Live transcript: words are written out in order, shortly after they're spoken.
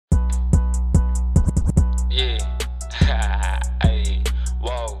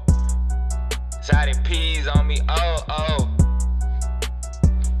Exotic peas on me, oh.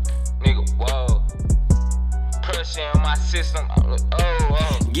 Nigga, whoa. Pressure in my system, oh.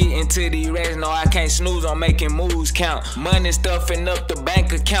 Get into these racks, no, I can't snooze on making moves count. Money stuffing up the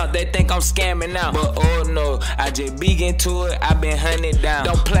bank account, they think I'm scamming out. But oh no, I just be into it, I been hunted down.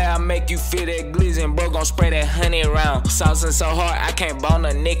 Don't play, I make you feel that glizz and bro gon' spray that honey round. Saucing so hard, I can't bone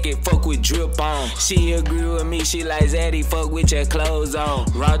her naked, fuck with drip on. She agree with me, she like Zaddy, fuck with your clothes on.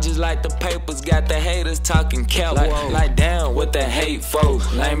 Raw just like the papers, got the haters talking cap. Like damn, what the hate for?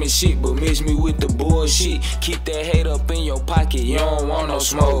 Lame as shit, but mix me with the bullshit. Keep that hate up in your pocket, you don't want no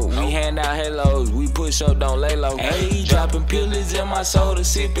smoke. We hand out halos, we push up, don't lay low. Ayy, dropping pillars in my soda,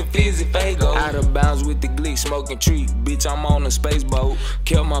 sipping fizzy Fago. Out of bounds with the glick, smoking tree. Bitch, I'm on a space boat.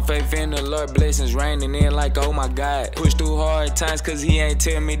 Kept my faith in the Lord, blessings raining in like oh my God. Push through hard times, cause he ain't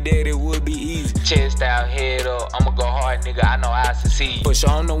tell me that it would be easy. Chest out, head up, I'ma go hard, nigga, I know I succeed. For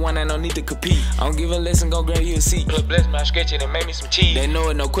sure, I'm the one that don't need to compete. I don't give a lesson, go grab you a seat. Plus bless me, I stretch it and make me some cheese. They know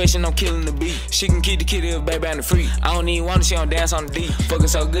it, no question, I'm killing the beat. She can keep the kid if baby and the freak. I don't even want her, she don't dance on the D. Fucking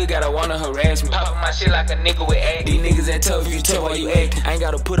so good, gotta wanna harass me. Poppin' my shit like a nigga with act. These niggas that tough, you tell why you act. I ain't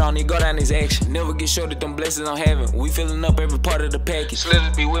gotta put on it, go down his action. Never get short at them blessings I'm having. We filling up every part of the package.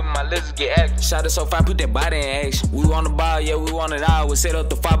 Slithers be with me, my lizards get active. Shot it so far, put that body in action. We want the ball, yeah, we want it all. We set up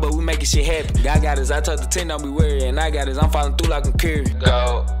the fire, but we making shit happen. God got us, I told the 10, don't be worried. And I got us, I'm falling through like I'm Curry.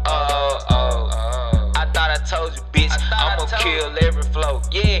 Go, I thought I told you, bitch, I'ma kill every flow.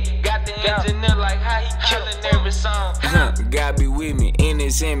 Yeah, got the engineer like how he killin' every song. God be with me, and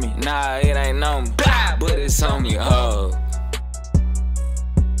it's in me. Nah, it ain't on me, but it's on me,